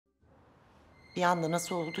Bir anda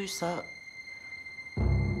nasıl olduysa...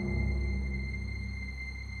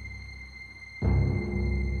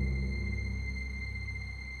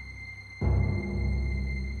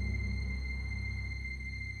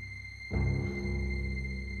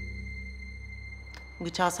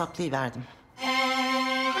 Bıçağı saklayıverdim.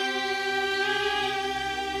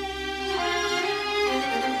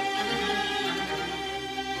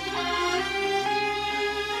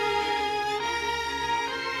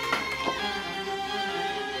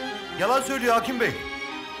 Yalan söylüyor hakim bey.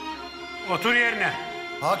 Otur yerine.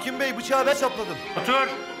 Hakim bey bıçağı ben sapladım. Otur.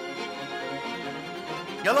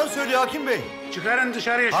 Yalan söylüyor hakim bey. Çıkarın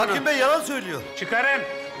dışarıya şunu. Hakim bey yalan söylüyor. Çıkarın.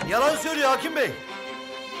 Yalan söylüyor hakim bey.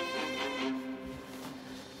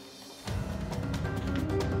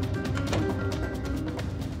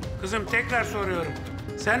 Kızım tekrar soruyorum.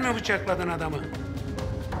 Sen mi bıçakladın adamı?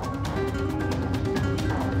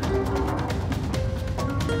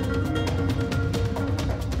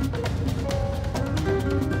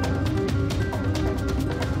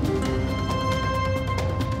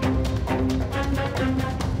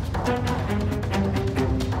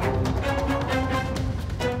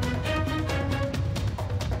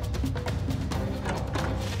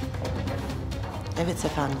 Evet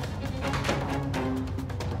efendim.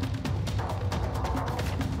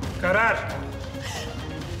 Karar.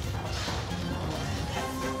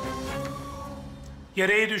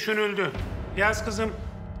 Gereği düşünüldü. Yaz kızım.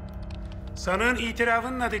 Sanığın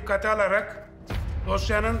itirafını dikkate alarak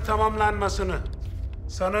dosyanın tamamlanmasını,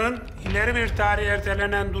 sanığın ileri bir tarih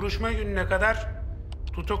ertelenen duruşma gününe kadar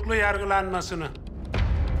tutuklu yargılanmasını.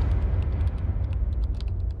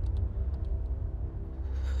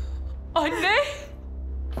 Anne!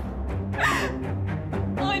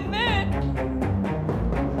 Anne!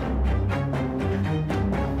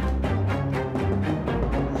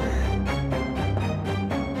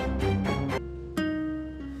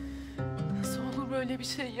 Nasıl olur böyle bir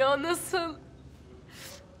şey ya, nasıl?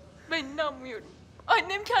 Ben inanmıyorum.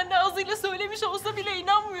 Annem kendi ağzıyla söylemiş olsa bile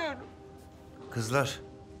inanmıyorum. Kızlar,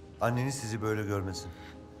 anneniz sizi böyle görmesin.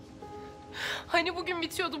 Hani bugün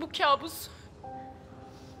bitiyordu bu kabus?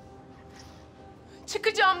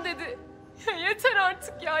 Çıkacağım dedi. Ya yeter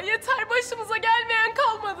artık ya, yeter. Başımıza gelmeyen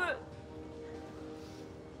kalmadı.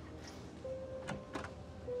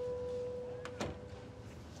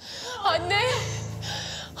 Anne!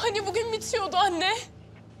 Hani bugün bitiyordu anne?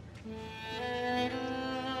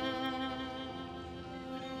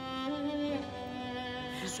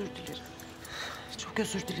 Özür dilerim. Çok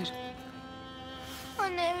özür dilerim.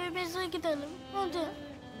 Anne evimize gidelim, hadi.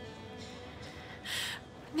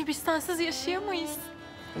 Anne biz sensiz yaşayamayız.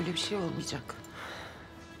 Öyle bir şey olmayacak.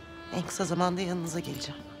 En kısa zamanda yanınıza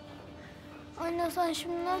geleceğim. Anne sen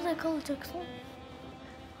şimdi nerede kalacaksın?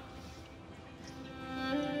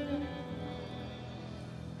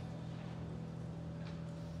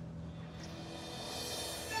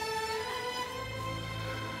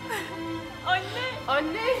 Anne!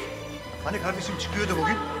 Anne! Hani kardeşim çıkıyordu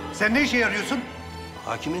bugün? Sen ne işe yarıyorsun?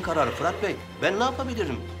 Hakimin kararı Fırat Bey. Ben ne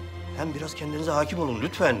yapabilirim? Hem biraz kendinize hakim olun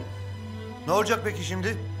lütfen. Ne olacak peki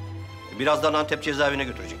şimdi? Birazdan Antep cezaevine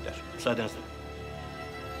götürecekler. Müsaadenizle.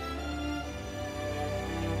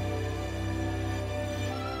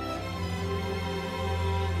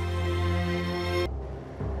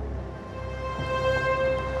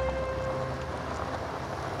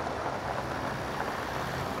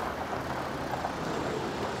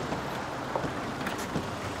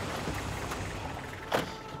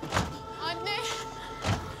 Anne!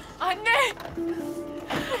 Anne!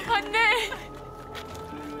 Anne!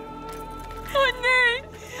 Anne!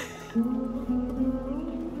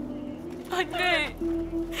 Anne!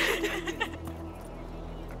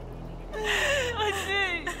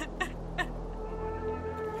 Anne!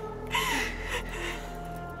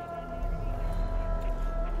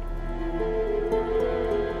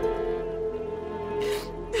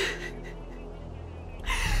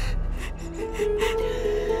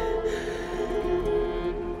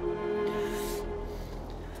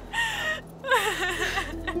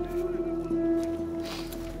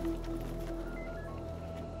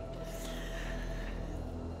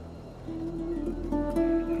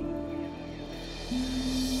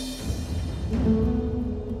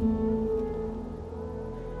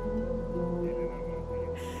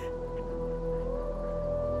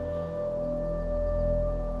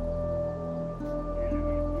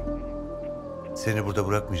 Seni burada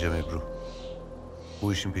bırakmayacağım Ebru.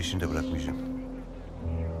 Bu işin peşinde bırakmayacağım.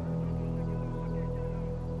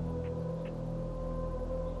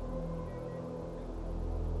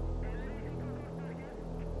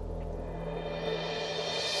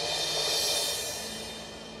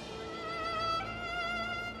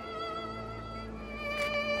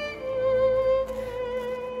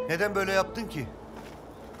 Neden böyle yaptın ki?